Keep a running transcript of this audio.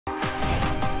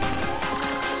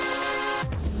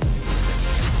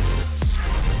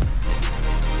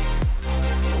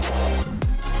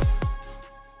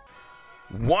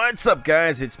What's up,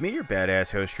 guys? It's me, your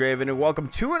badass host, Draven, and welcome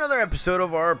to another episode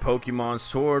of our Pokemon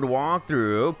Sword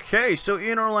walkthrough. Okay, so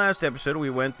in our last episode,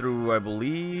 we went through, I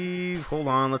believe... Hold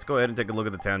on, let's go ahead and take a look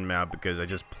at the town map, because I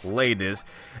just played this.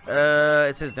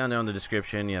 It says down there in the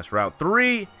description, yes, Route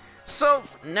 3. So,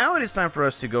 now it is time for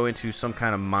us to go into some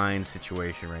kind of mine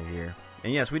situation right here.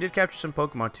 And yes, we did capture some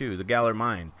Pokemon, too, the Galar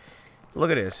Mine.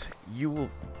 Look at this. You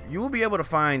will be able to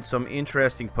find some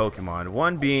interesting Pokemon.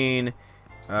 One being...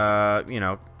 you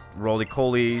know,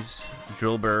 Roly-Colies,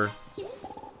 Drillbur,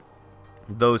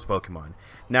 those Pokemon.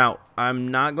 Now,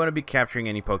 I'm not going to be capturing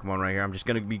any Pokemon right here. I'm just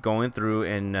going to be going through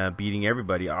and beating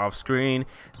everybody off screen.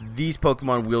 These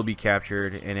Pokemon will be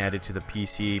captured and added to the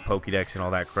PC, Pokédex, and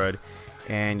all that crud.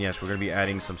 And yes, we're going to be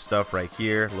adding some stuff right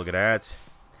here. Look at that.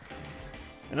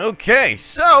 Okay,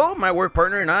 so my work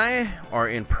partner and I are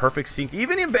in perfect sync,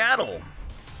 even in battle.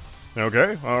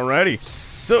 Okay, alrighty.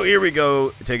 So here we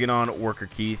go, taking on Worker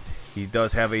Keith. He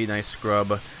does have a nice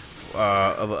scrub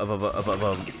not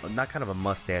kind of a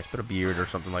mustache, but a beard or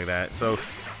something like that. So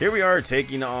here we are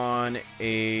taking on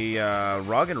a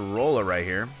Roggenrola right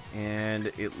here,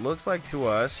 and it looks like to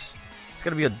us it's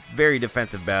going to be a very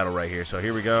defensive battle right here. So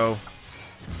here we go,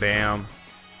 bam.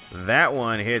 That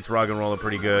one hits Roggenrola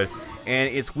pretty good.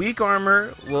 And its weak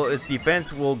armor, well, its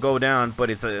defense will go down, but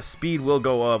its speed will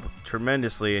go up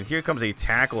tremendously. And here comes a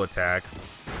tackle attack.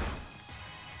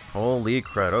 Holy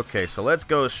crud. Okay, so let's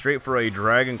go straight for a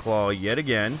Dragon Claw yet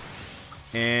again.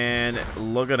 And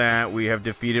look at that. We have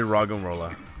defeated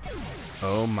Roggenrola.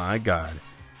 Oh my god.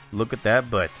 Look at that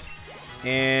butt.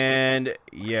 And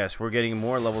yes, we're getting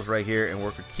more levels right here. And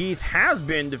Worker Keith has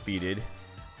been defeated.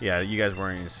 Yeah, you guys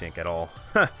weren't in sync at all.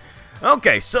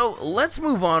 Okay, so let's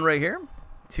move on right here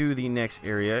to the next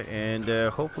area,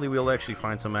 and hopefully we'll actually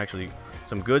find some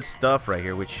good stuff right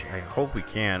here, which I hope we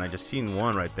can. I just seen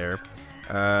one right there.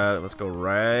 Let's go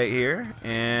right here,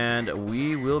 and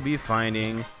we will be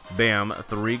finding, bam,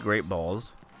 3 Great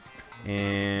Balls.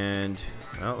 And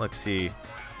well, let's see.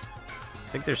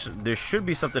 I think there should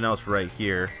be something else right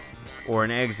here, or an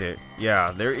exit.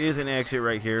 Yeah, there is an exit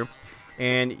right here.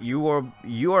 And you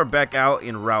are back out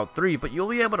in Route 3, but you'll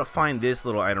be able to find this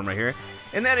little item right here,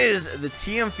 and that is the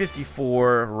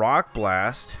TM54 Rock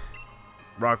Blast.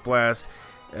 Rock Blast.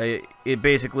 It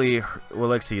basically, well,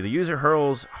 let's see. The user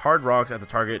hurls hard rocks at the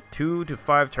target. 2 to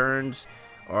 5 turns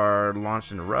are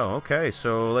launched in a row. Okay,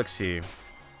 so let's see.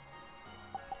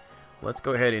 Let's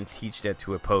go ahead and teach that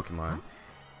to a Pokemon.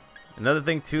 Another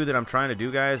thing too that I'm trying to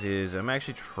do, guys, is I'm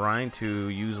actually trying to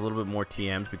use a little bit more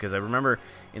TMs, because I remember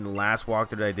in the last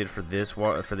walkthrough that I did for this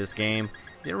game,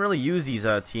 didn't really use these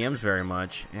TMs very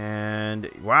much, and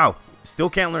wow, still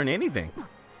can't learn anything.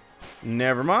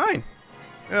 Never mind.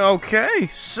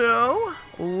 Okay, so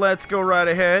let's go right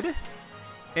ahead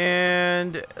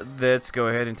and let's go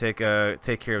ahead and take care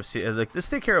of let's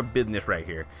take care of business right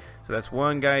here. So that's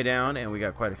one guy down, and we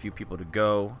got quite a few people to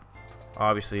go.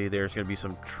 Obviously, there's going to be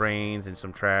some trains and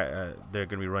some they're going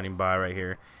to be running by right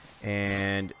here.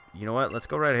 And you know what? Let's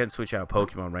go right ahead and switch out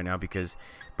Pokemon right now, because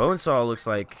Bonesaw looks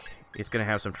like it's going to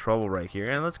have some trouble right here.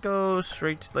 And let's go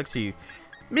straight to, let's see,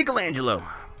 Michelangelo.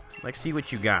 Let's see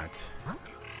what you got.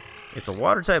 It's a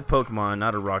water-type Pokemon,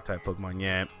 not a rock-type Pokemon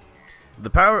yet. The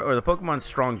Pokemon's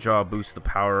Strong Jaw boosts the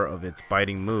power of its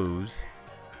biting moves.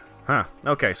 Huh.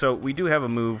 Okay, so we do have a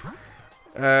move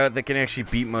that can actually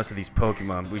beat most of these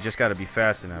Pokemon. We just got to be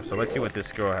fast enough. So let's see what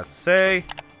this girl has to say.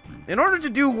 In order to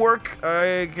do work,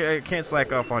 I can't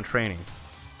slack off on training.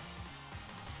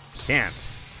 Can't.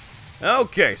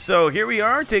 Okay, so here we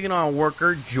are taking on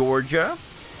Worker Georgia,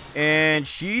 and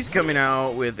she's coming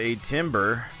out with a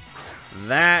Timber.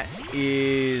 That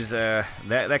is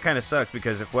that kind of sucks,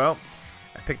 because, well,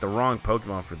 I picked the wrong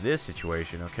Pokemon for this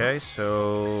situation. Okay,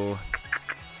 so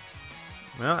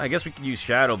well, I guess we can use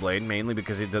Shadow Blade, mainly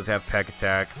because it does have Peck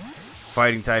Attack.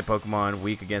 Fighting type Pokemon,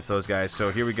 weak against those guys.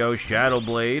 So here we go, Shadow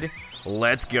Blade.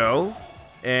 Let's go.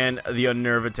 And the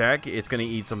Unnerve Attack, it's going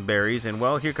to eat some berries. And,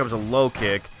 well, here comes a Low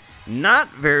Kick. Not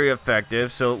very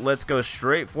effective, so let's go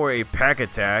straight for a Peck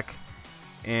Attack.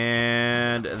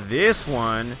 And this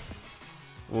one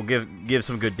will give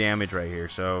some good damage right here.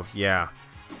 So, yeah.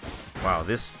 Wow,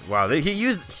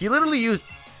 he literally used...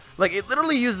 Like, it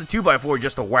literally used the 2x4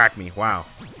 just to whack me. Wow.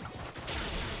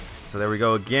 So there we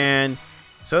go again.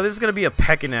 So this is going to be a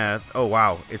Peckinat. Oh,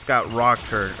 wow. It's got Rock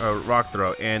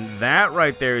Throw. And that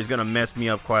right there is going to mess me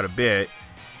up quite a bit.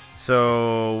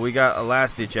 So we got a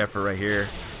last-ditch effort right here.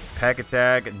 Peck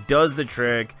Attack does the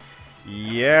trick.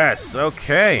 Yes.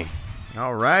 Okay.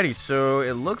 Alrighty. So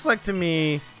it looks like to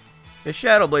me the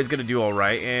Shadow Blade's going to do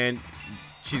alright. And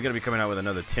she's going to be coming out with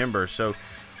another Timber. So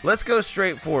let's go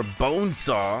straight for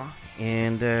Bonesaw.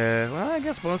 And, well, I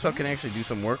guess Bonesaw can actually do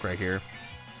some work right here.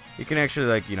 You can actually,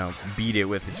 like, you know, beat it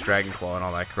with its Dragon Claw and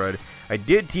all that crud. I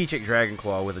did teach it Dragon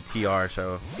Claw with a TR,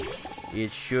 so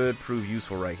it should prove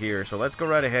useful right here. So let's go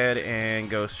right ahead and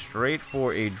go straight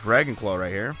for a Dragon Claw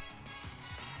right here.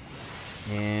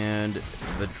 And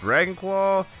the Dragon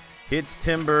Claw hits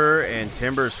Timber, and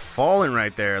Timber's falling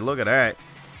right there. Look at that.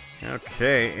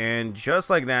 Okay, and just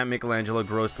like that, Michelangelo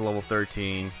grows to level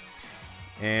 13.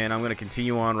 And I'm going to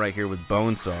continue on right here with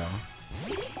Bonesaw.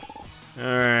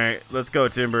 Alright, let's go,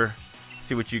 Timber.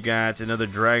 See what you got. Another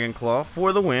Dragon Claw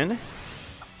for the win.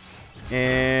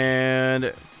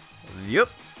 And, yep,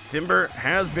 Timber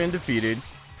has been defeated.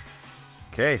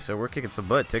 Okay, so we're kicking some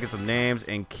butt, taking some names,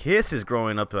 and Kiss is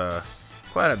growing up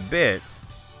quite a bit.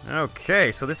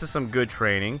 Okay, so this is some good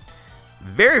training.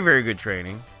 Very, very good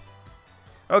training.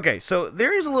 Okay, so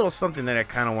there is a little something that I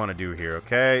kind of want to do here,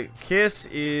 okay? Kiss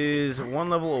is one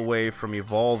level away from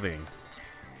evolving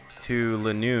to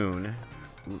Lanoon,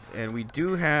 and we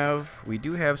do have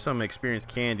some experienced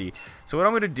candy. So what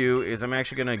I'm going to do is I'm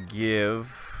actually going to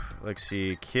give, let's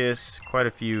see, Kiss quite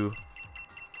a few.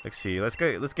 Let's see, let's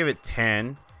give it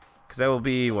 10, because that will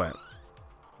be what?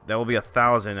 That will be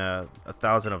 1,000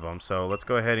 of them. So let's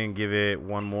go ahead and give it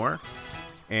one more,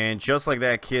 and just like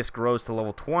that, Kiss grows to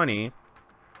level 20.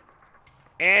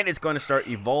 And it's going to start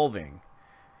evolving.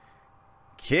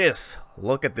 Kiss,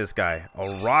 look at this guy,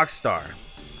 a rock star.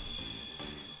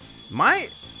 My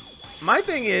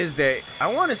thing is that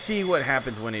I want to see what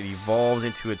happens when it evolves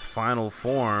into its final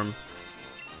form.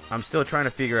 I'm still trying to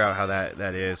figure out how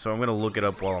that is, so I'm going to look it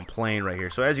up while I'm playing right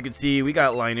here. So as you can see, we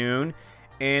got Linoon,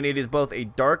 and it is both a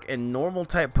dark and normal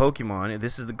type Pokemon.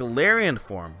 This is the Galarian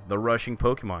form, the rushing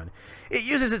Pokemon. It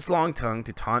uses its long tongue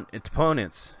to taunt its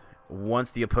opponents.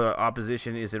 Once the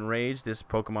opposition is enraged, this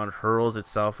Pokemon hurls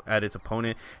itself at its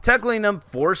opponent, tackling them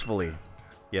forcefully.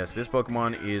 Yes, this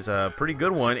Pokemon is a pretty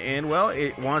good one, and, well,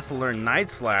 it wants to learn Night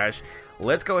Slash.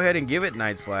 Let's go ahead and give it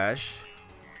Night Slash.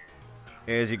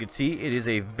 As you can see, it is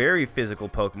a very physical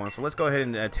Pokemon, so let's go ahead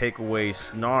and take away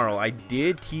Snarl. I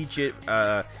did teach it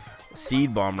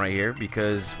Seed Bomb right here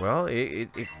because, well, it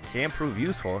can prove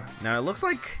useful. Now, it looks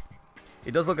like,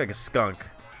 it does look like a skunk.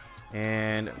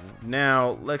 And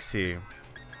now, let's see.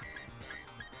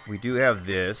 We do have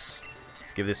this.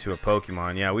 Let's give this to a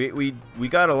Pokemon. Yeah, we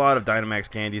got a lot of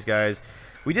Dynamax candies, guys.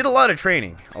 We did a lot of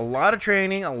training. A lot of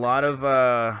training. A lot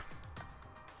of,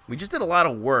 we just did a lot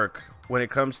of work when it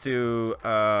comes to,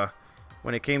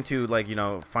 when it came to, like, you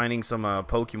know, finding some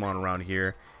Pokemon around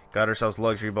here. Got ourselves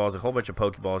luxury balls, a whole bunch of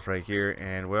Pokeballs right here.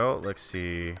 And, well, let's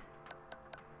see.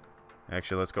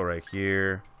 Actually, let's go right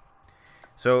here.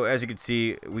 So, as you can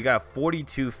see, we got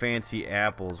 42 fancy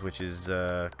apples, which is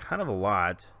kind of a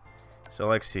lot. So,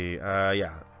 let's see.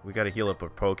 Yeah, we got to heal up a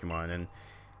Pokemon. And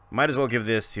might as well give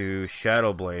this to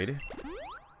Shadow Blade.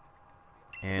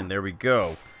 And there we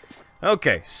go.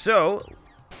 Okay, so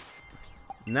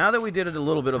now that we did a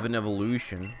little bit of an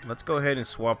evolution, let's go ahead and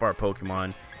swap our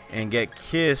Pokemon and get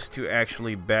Kiss to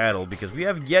actually battle, because we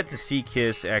have yet to see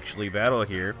Kiss actually battle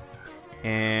here.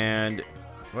 And,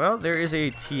 well, there is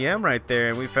a TM right there,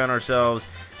 and we found ourselves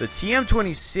the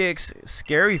TM26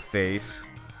 Scary Face.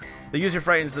 The user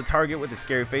frightens the target with a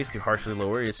scary face to harshly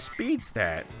lower its speed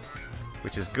stat,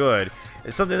 which is good.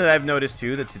 It's something that I've noticed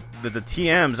too, that the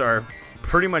TMs are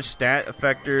pretty much stat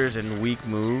effectors and weak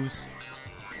moves.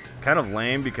 Kind of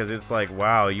lame, because it's like,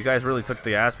 wow, you guys really took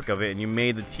the aspect of it and you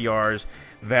made the TRs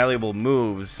valuable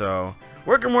moves. So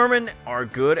Worker Mormon are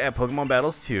good at Pokemon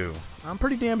battles too. I'm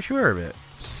pretty damn sure of it.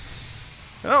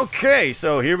 Okay,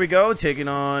 so here we go, taking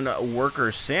on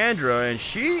Worker Sandra, and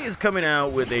she is coming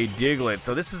out with a Diglett.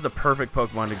 So this is the perfect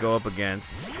Pokemon to go up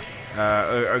against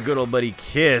our good old buddy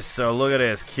Kiss. So look at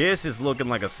this. Kiss is looking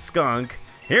like a skunk.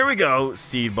 Here we go,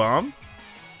 Seed Bomb.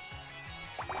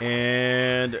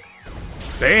 And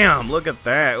bam, look at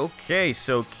that. Okay,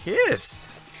 so Kiss.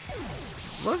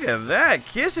 Look at that.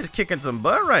 Kiss is kicking some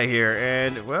butt right here.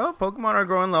 And, well, Pokemon are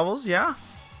growing levels, yeah.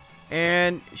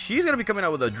 And she's going to be coming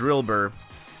out with a Drillbur.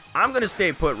 I'm going to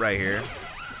stay put right here.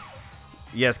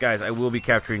 Yes, guys, I will be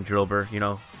capturing Drillbur, you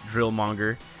know,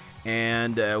 Drillmonger.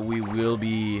 And we will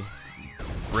be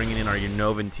bringing in our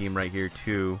Unnovan team right here,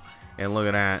 too. And look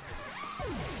at that.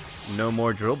 No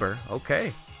more Drillbur.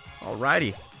 Okay.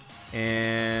 Alrighty.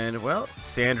 And, well,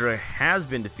 Sandra has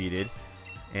been defeated.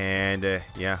 And,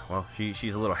 yeah, well,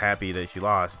 she's a little happy that she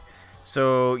lost.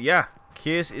 So, yeah,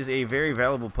 Kiss is a very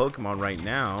valuable Pokemon right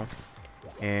now.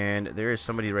 And there is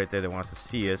somebody right there that wants to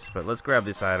see us. But let's grab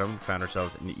this item. Found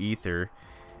ourselves in the ether.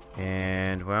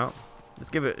 And, well, let's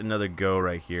give it another go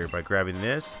right here by grabbing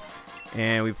this.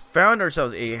 And we found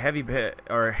ourselves a heavy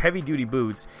duty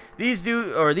boots. These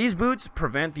boots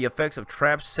prevent the effects of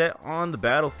traps set on the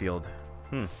battlefield.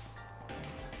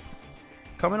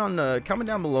 Comment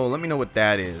down below, let me know what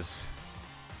that is.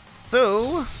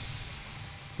 So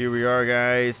here we are,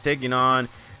 guys, taking on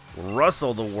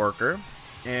Russell the Worker,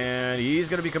 and he's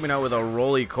gonna be coming out with a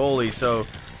roly-coly. So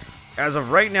as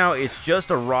of right now, it's just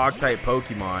a rock type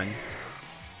Pokemon.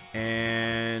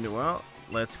 And well,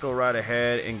 let's go right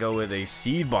ahead and go with a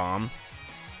Seed Bomb.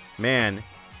 Man,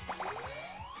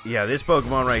 yeah, this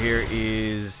Pokemon right here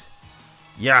is,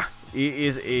 yeah, it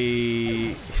is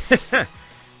a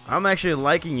I'm actually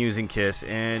liking using Kiss.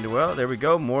 And well, there we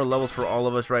go, more levels for all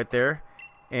of us right there.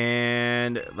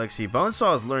 And let's see,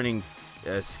 Bonesaw is learning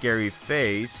a Scary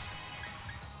Face.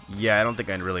 Yeah, I don't think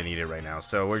I really need it right now,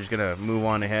 so we're just gonna move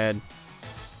on ahead.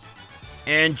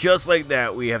 And just like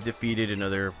that, we have defeated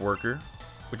another worker,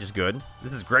 which is good.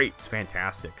 This is great. It's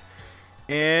fantastic.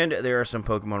 And there are some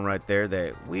Pokemon right there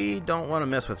that we don't want to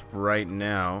mess with right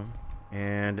now.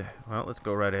 And, well, let's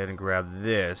go right ahead and grab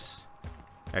this.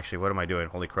 Actually, what am I doing?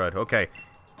 Holy crud. Okay,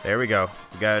 there we go.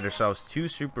 We got ourselves 2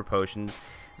 Super Potions.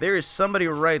 There is somebody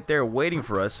right there waiting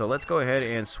for us, so let's go ahead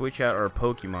and switch out our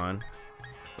Pokemon.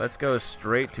 Let's go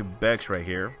straight to Bex right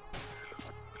here.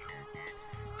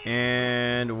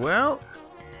 And, well,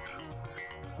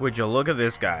 would you look at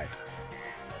this guy?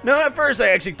 No, at first I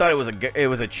actually thought it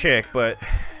was a chick, but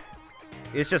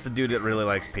it's just a dude that really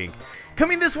likes pink.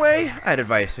 Coming this way, I'd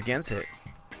advise against it.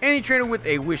 Any trainer with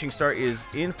a wishing star is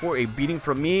in for a beating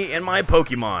from me and my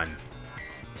Pokemon.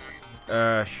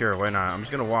 Sure, why not? I'm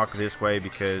just gonna walk this way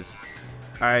because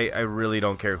I really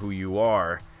don't care who you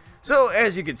are. So,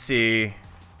 as you can see,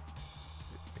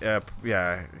 yeah,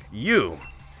 you're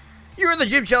the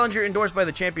gym challenger endorsed by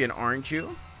the champion, aren't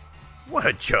you? What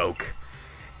a joke.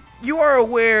 You are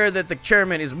aware that the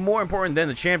chairman is more important than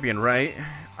the champion, right?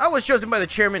 I was chosen by the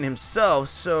chairman himself,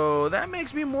 so that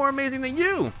makes me more amazing than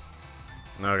you.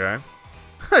 Okay.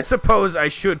 I suppose I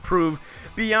should prove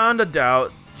beyond a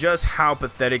doubt just how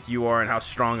pathetic you are and how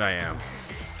strong I am.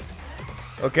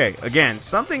 Okay, again,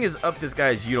 something is up this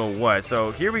guy's you-know-what.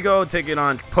 So here we go, taking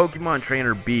on Pokemon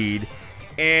Trainer Bede.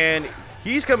 And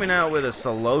he's coming out with a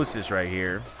Solosis right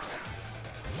here.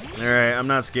 Alright, I'm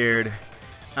not scared.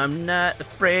 I'm not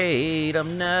afraid.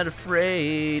 I'm not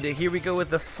afraid. Here we go with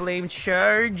the Flame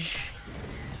Charge.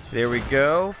 There we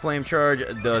go. Flame Charge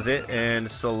does it. And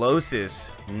Solosis,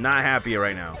 not happy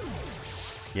right now.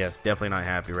 Yes, definitely not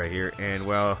happy right here. And,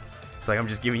 well, it's like I'm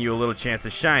just giving you a little chance to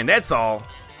shine. That's all.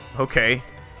 Okay.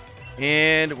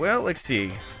 And, well, let's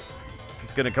see.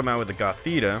 It's going to come out with the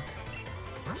Gothita.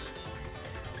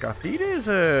 Gothita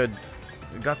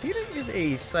is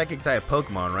a Psychic type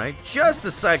Pokemon, right? Just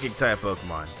a Psychic type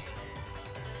Pokemon.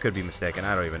 Could be mistaken.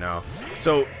 I don't even know.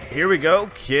 So here we go.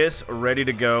 Kiss ready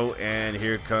to go, and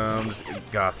here comes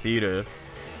Gothita.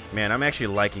 Man, I'm actually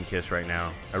liking Kiss right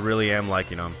now. I really am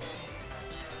liking him.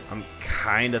 I'm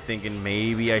kind of thinking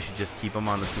maybe I should just keep him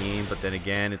on the team, but then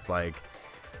again, it's like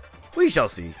we shall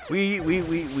see.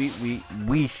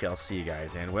 We shall see,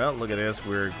 guys. And well, look at this.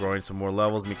 We're growing some more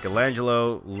levels.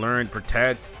 Michelangelo, learn,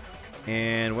 protect,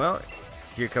 and well,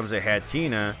 here comes a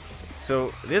Hatina.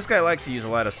 So this guy likes to use a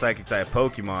lot of Psychic type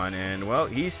Pokemon, and well,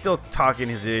 he's still talking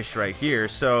his ish right here.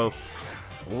 So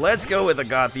let's go with a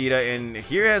Gothita, and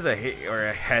here has a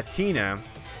Hatina.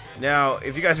 Now,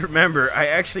 if you guys remember, I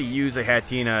actually used a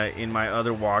Hatina in my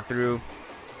other walkthrough.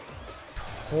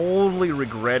 Totally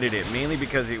regretted it, mainly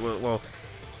because it was, well,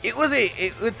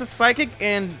 it's a Psychic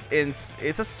and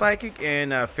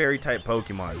Fairy type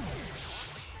Pokemon.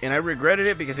 And I regretted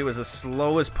it because it was the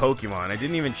slowest Pokemon. I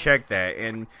didn't even check that.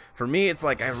 And for me, it's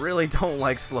like, I really don't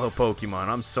like slow Pokemon.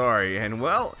 I'm sorry. And,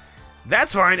 well,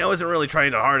 that's fine. I wasn't really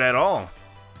trying hard at all.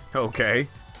 Okay.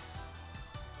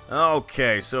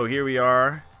 Okay, so here we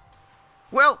are.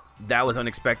 Well, that was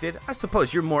unexpected. I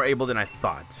suppose you're more able than I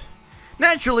thought.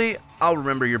 Naturally, I'll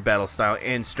remember your battle style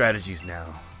and strategies now.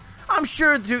 I'm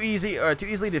sure to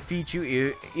easily defeat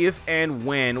you if and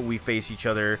when we face each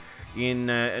other in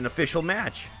an official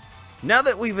match. Now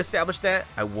that we've established that,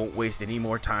 I won't waste any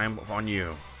more time on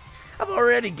you. I've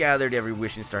already gathered every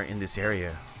wishing star in this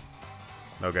area.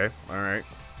 Okay, alright.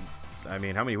 I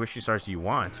mean, how many wishing stars do you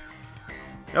want?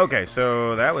 Okay,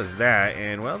 so that was that,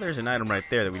 and well, there's an item right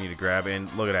there that we need to grab, and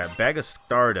look at that, bag of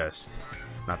Stardust.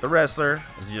 Not the wrestler,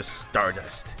 it's just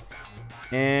Stardust.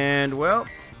 And well,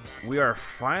 we are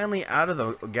finally out of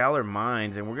the Galar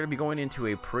Mines, and we're going to be going into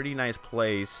a pretty nice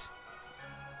place.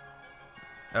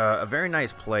 A very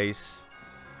nice place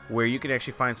where you can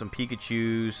actually find some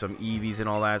Pikachus, some Eevees, and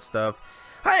all that stuff.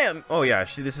 Hi, oh yeah,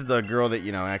 this is the girl that,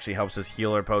 you know, actually helps us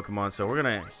heal our Pokemon. So we're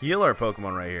gonna heal our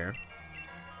Pokemon right here.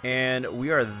 And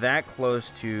we are that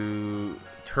close to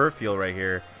Turffield right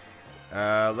here.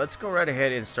 Let's go right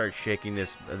ahead and start shaking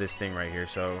this thing right here.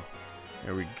 So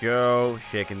there we go,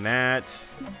 shaking that.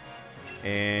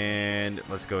 And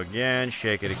let's go again,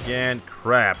 shake it again.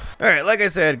 Crap. Alright, like I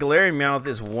said, Galarian Mouth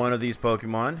is one of these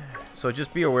Pokemon. So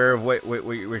just be aware of what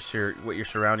your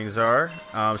surroundings are.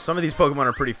 Some of these Pokemon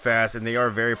are pretty fast and they are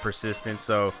very persistent,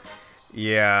 so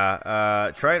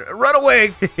yeah, try it. Run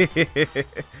away!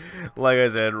 Like I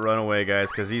said, run away,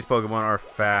 guys, because these Pokemon are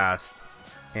fast.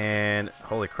 And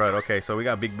holy crud. Okay, so we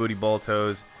got Big Booty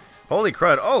Baltos. Holy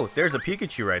crud. Oh, there's a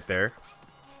Pikachu right there.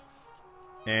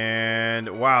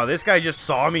 And wow, this guy just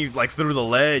saw me like through the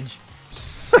ledge.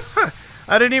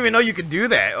 I didn't even know you could do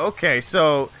that. Okay,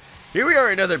 so here we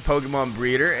are, another Pokemon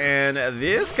breeder, and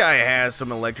this guy has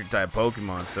some electric type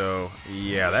Pokemon. So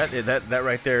yeah, that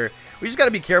right there, we just got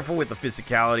to be careful with the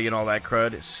physicality and all that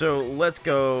crud. So let's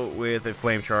go with a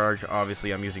Flame Charge.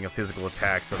 Obviously I'm using a physical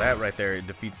attack, so that right there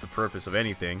defeats the purpose of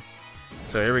anything.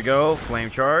 So here we go, Flame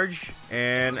Charge,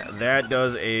 and that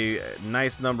does a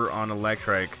nice number on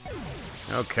Electric.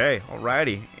 Okay,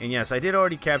 alrighty. And yes, I did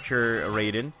already capture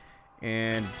Raiden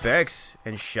and Bex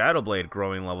and Shadow Blade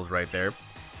growing levels right there.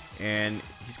 And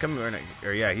he's coming,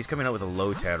 he's coming out with a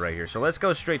Lotad right here. So let's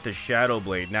go straight to Shadow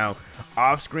Blade. Now,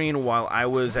 off screen, while I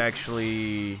was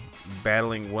actually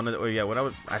battling one of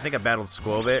the, I think I battled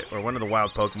Squobit, or one of the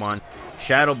wild Pokemon,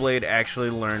 Shadow Blade actually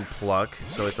learned Pluck.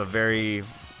 So it's a very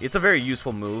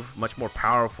useful move, much more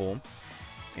powerful.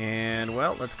 And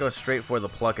well, let's go straight for the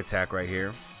Pluck attack right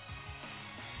here.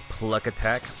 Pluck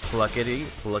attack, pluckity,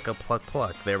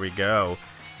 pluck. There we go.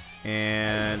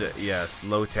 And yes,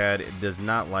 Lotad does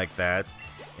not like that.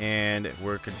 And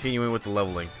we're continuing with the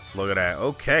leveling. Look at that.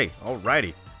 Okay,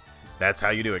 alrighty. That's how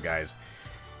you do it, guys.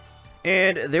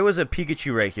 And there was a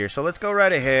Pikachu right here. So let's go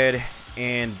right ahead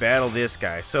and battle this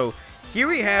guy. So here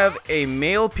we have a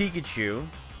male Pikachu.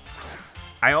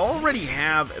 I already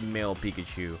have a male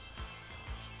Pikachu.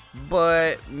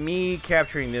 But me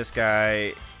capturing this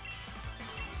guy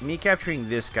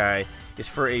is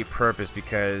for a purpose,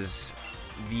 because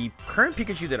the current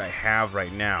Pikachu that I have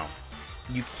right now,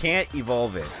 you can't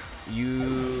evolve it.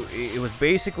 It was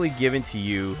basically given to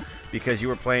you because you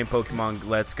were playing Pokemon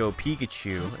Let's Go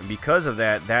Pikachu, and because of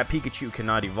that, that Pikachu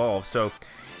cannot evolve. So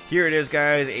here it is,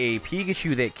 guys, a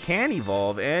Pikachu that can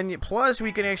evolve, and plus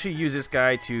we can actually use this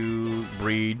guy to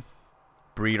breed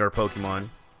our Pokemon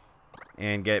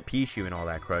and get Pichu and all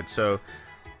that crud. So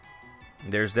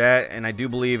there's that. And I do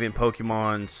believe in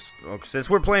Pokemon, since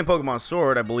we're playing Pokemon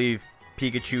Sword, I believe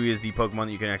Pikachu is the Pokemon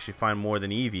that you can actually find more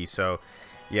than Eevee. So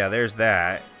yeah, there's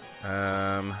that.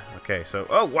 Okay, so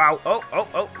oh wow,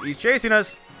 oh, he's chasing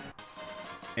us,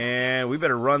 and we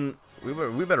better run.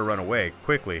 We better run away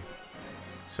quickly.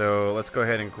 So let's go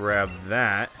ahead and grab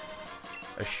that.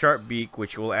 A Sharp Beak,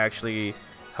 which will actually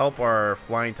help our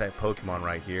flying type Pokemon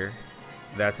right here.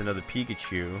 That's another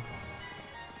Pikachu.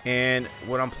 And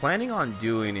what I'm planning on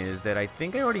doing is that I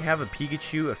think I already have a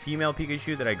Pikachu, a female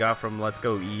Pikachu that I got from Let's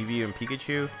Go Eevee and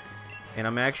Pikachu, and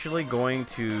I'm actually going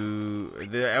to.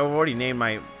 I've already named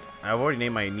my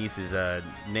niece's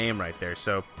name right there.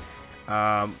 So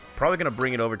probably gonna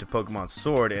bring it over to Pokemon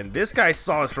Sword, and this guy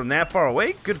saw us from that far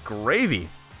away. Good gravy.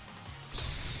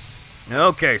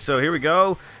 Okay, so here we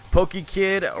go.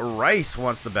 Pokekid Rice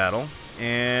wants the battle.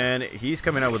 And he's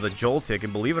coming out with a Joltik,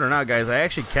 and believe it or not, guys, I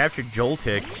actually captured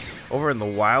Joltik over in the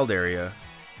wild area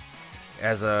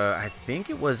as a, I think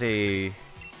it was a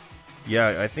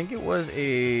Gigantamax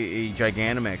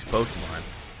Pokemon.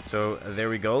 So there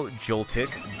we go,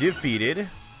 Joltik defeated.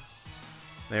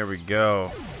 There we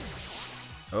go.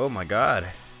 Oh my god.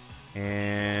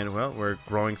 And well, we're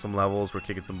growing some levels, we're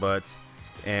kicking some butts,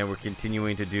 and we're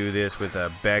continuing to do this with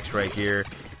Bex right here.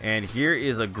 And here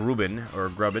is a Grubbin.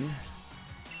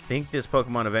 I think this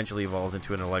Pokemon eventually evolves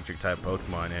into an electric type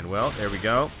Pokemon, and well, there we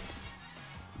go.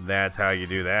 That's how you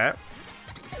do that.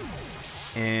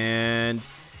 And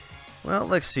well,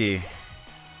 let's see.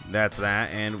 That's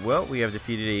that. And well, we have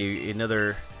defeated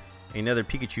another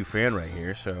Pikachu fan right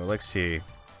here. So let's see.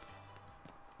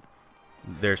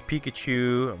 There's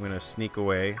Pikachu. I'm gonna sneak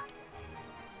away.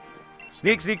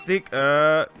 Sneak.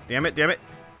 Damn it.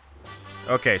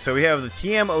 Okay, so we have the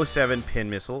TM-07 Pin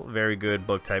Missile. Very good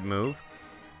bug type move.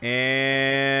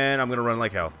 And I'm going to run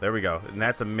like hell. There we go. And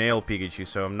that's a male Pikachu,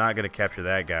 so I'm not going to capture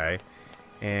that guy.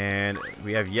 And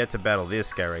we have yet to battle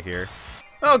this guy right here.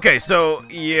 Okay, so,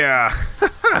 yeah.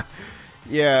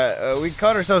 We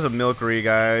caught ourselves a Milcery,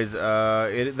 guys.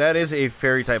 That is a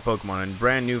Fairy-type Pokemon, and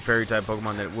brand new Fairy-type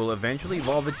Pokemon that will eventually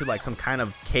evolve into like some kind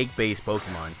of cake-based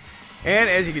Pokemon. And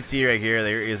as you can see right here,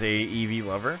 there is a Eevee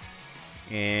lover.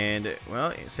 And,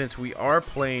 well, since we are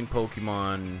playing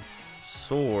Pokemon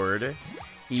Sword,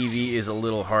 Eevee is a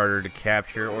little harder to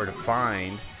capture or to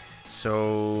find.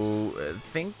 So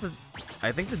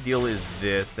I think the deal is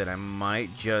this, that I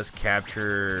might just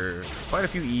capture quite a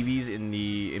few Eevees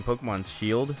in Pokemon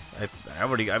Shield.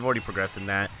 I've already progressed in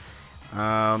that.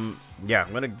 Yeah,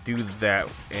 I'm gonna do that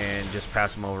and just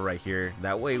pass them over right here.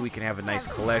 That way we can have a nice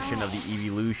collection of the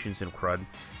Eeveelutions and crud.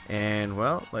 And,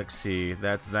 well, let's see.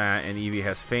 That's that. And Eevee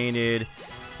has fainted.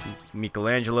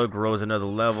 Michelangelo grows another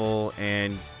level.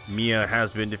 And Mia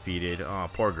has been defeated. Oh,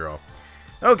 poor girl.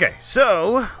 Okay,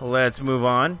 so let's move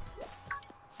on.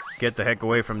 Get the heck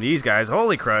away from these guys.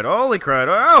 Holy crud. Holy crud.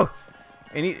 Oh!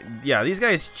 And yeah, these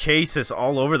guys chase us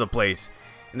all over the place.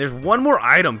 And there's one more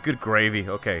item. Good gravy.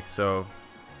 Okay, so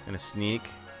I'm going to sneak.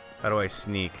 How do I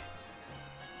sneak?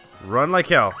 Run like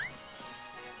hell.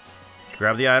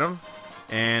 Grab the item.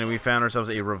 And we found ourselves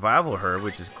a revival herb,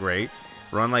 which is great.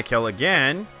 Run like hell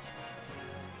again.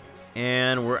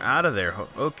 And we're out of there.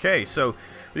 Okay, so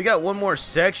we got one more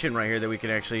section right here that we can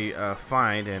actually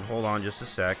find. And hold on just a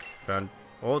sec.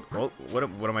 What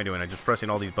am I doing? I'm just pressing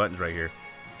all these buttons right here.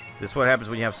 This is what happens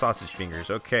when you have sausage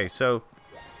fingers. Okay, so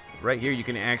right here you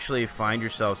can actually find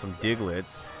yourself some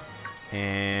Digletts.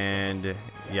 And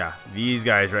yeah, these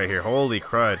guys right here. Holy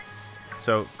crud.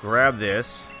 So grab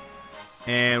this.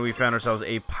 And we found ourselves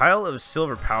a pile of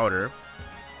silver powder.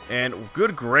 And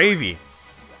good gravy.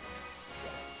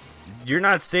 You're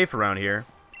not safe around here.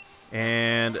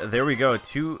 And there we go.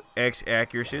 2x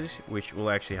accuracies, which will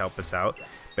actually help us out.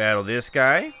 Battle this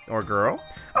guy or girl.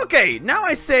 Okay, now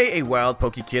I say a wild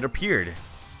Pokekid appeared.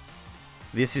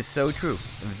 This is so true.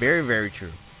 Very, very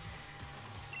true.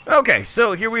 Okay,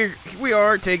 so here we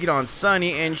are taking on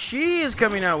Sunny. And she is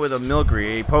coming out with a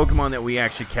Milcery, a Pokemon that we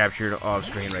actually captured off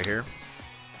screen right here.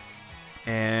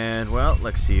 And, well,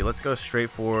 let's see. Let's go straight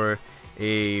for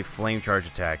a Flame Charge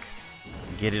attack.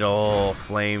 Get it all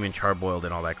flame and charboiled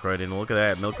and all that crud. And look at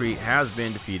that. Milcery has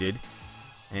been defeated.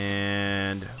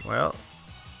 And, well,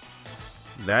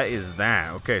 that is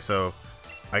that. Okay, so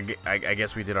I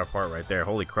guess we did our part right there.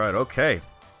 Holy crud. Okay.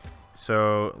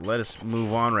 So let us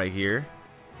move on right here.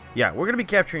 Yeah, we're going to be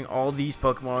capturing all these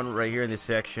Pokemon right here in this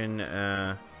section.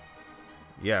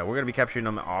 Yeah, we're going to be capturing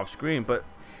them off screen. But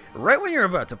right when you're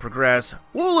about to progress,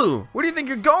 Wooloo, where do you think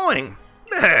you're going?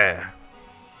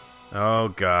 Oh,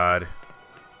 God.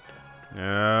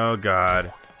 Oh,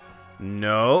 God.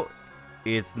 No,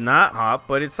 it's not Hop,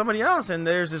 but it's somebody else. And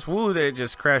there's this Wooloo that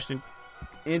just crashed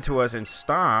into us and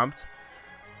stomped.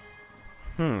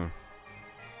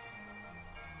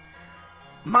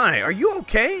 My, are you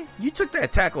okay? You took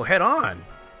that tackle head on.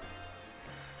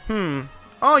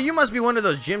 Oh, you must be one of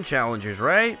those gym challengers,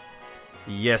 right?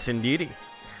 Yes, indeedy.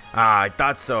 Ah, I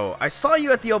thought so. I saw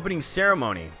you at the opening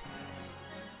ceremony.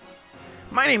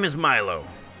 My name is Milo.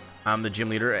 I'm the gym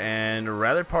leader and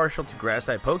rather partial to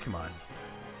grass-type Pokemon.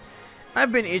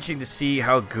 I've been itching to see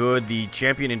how good the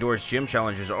champion-endorsed gym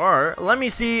challengers are. Let me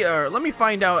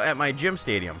find out at my gym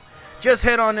stadium. Just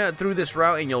head on through this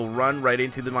route and you'll run right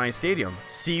into the mine stadium.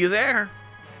 See you there.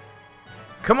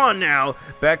 Come on now,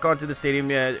 back onto the stadium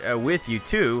with you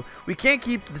too. We can't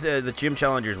keep the gym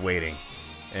challengers waiting.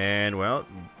 And well,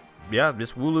 yeah,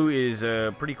 this Wooloo is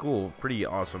pretty cool, pretty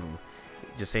awesome.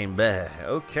 Just saying, bleh.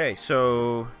 Okay,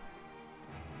 so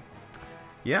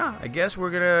yeah, I guess we're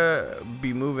gonna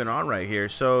be moving on right here.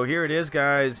 So here it is,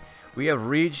 guys. We have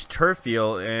reached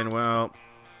Turffield, and well,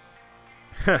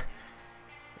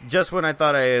 just when I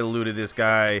thought I had eluded this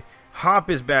guy, Hop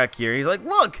is back here. He's like,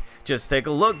 look, just take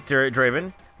a look,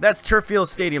 Draven. That's Turffield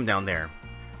Stadium down there.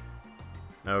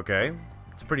 Okay,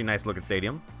 it's a pretty nice looking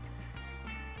stadium.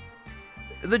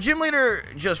 The gym leader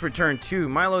just returned too.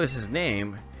 Milo is his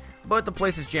name, but the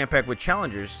place is jam-packed with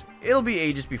challengers. It'll be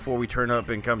ages before we turn up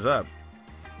and comes up.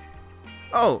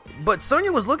 Oh, but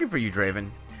Sonia was looking for you, Draven.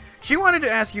 She wanted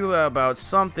to ask you about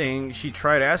something she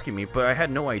tried asking me, but I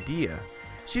had no idea.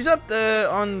 She's up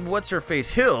on What's-Her-Face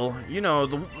Hill. You know,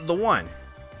 the one.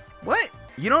 What?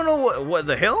 You don't know what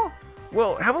the hill?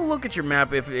 Well, have a look at your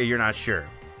map if you're not sure.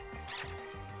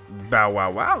 Bow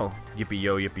wow wow. Yippee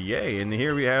yo yippee yay. And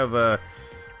here we have,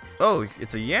 oh,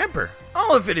 it's a Yamper.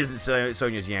 Oh, if it isn't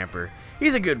Sonia's Yamper.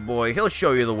 He's a good boy. He'll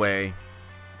show you the way.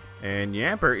 And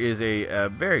Yamper is a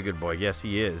very good boy. Yes,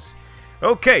 he is.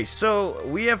 Okay, so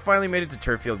we have finally made it to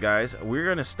Turffield, guys. We're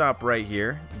going to stop right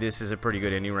here. This is a pretty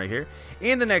good ending right here.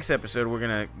 In the next episode, we're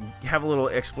going to have a little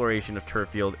exploration of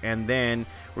Turffield, and then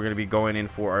we're going to be going in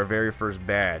for our very first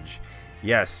badge.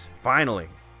 Yes, finally.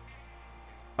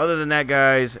 Other than that,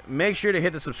 guys, make sure to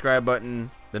hit the subscribe button,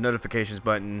 the notifications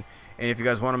button, and if you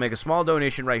guys want to make a small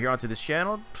donation right here onto this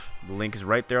channel, the link is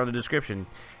right there on the description.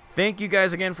 Thank you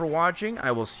guys again for watching.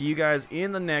 I will see you guys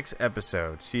in the next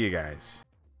episode. See you guys.